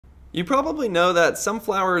You probably know that some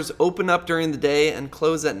flowers open up during the day and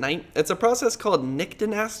close at night. It's a process called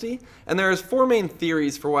nyctinasty, and there's four main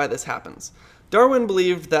theories for why this happens. Darwin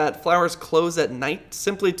believed that flowers close at night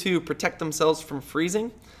simply to protect themselves from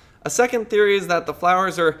freezing. A second theory is that the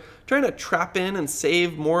flowers are trying to trap in and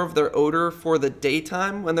save more of their odor for the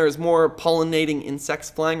daytime when there's more pollinating insects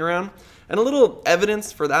flying around. And a little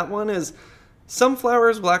evidence for that one is some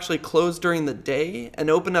flowers will actually close during the day and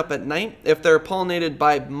open up at night if they're pollinated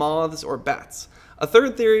by moths or bats. A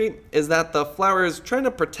third theory is that the flower is trying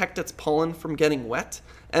to protect its pollen from getting wet,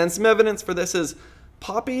 and some evidence for this is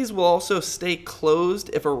poppies will also stay closed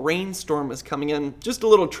if a rainstorm is coming in. Just a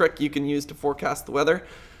little trick you can use to forecast the weather.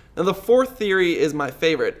 Now the fourth theory is my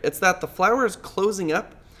favorite. It's that the flower is closing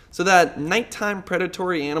up so that nighttime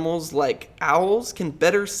predatory animals like owls can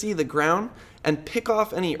better see the ground and pick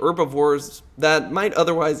off any herbivores that might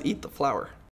otherwise eat the flower.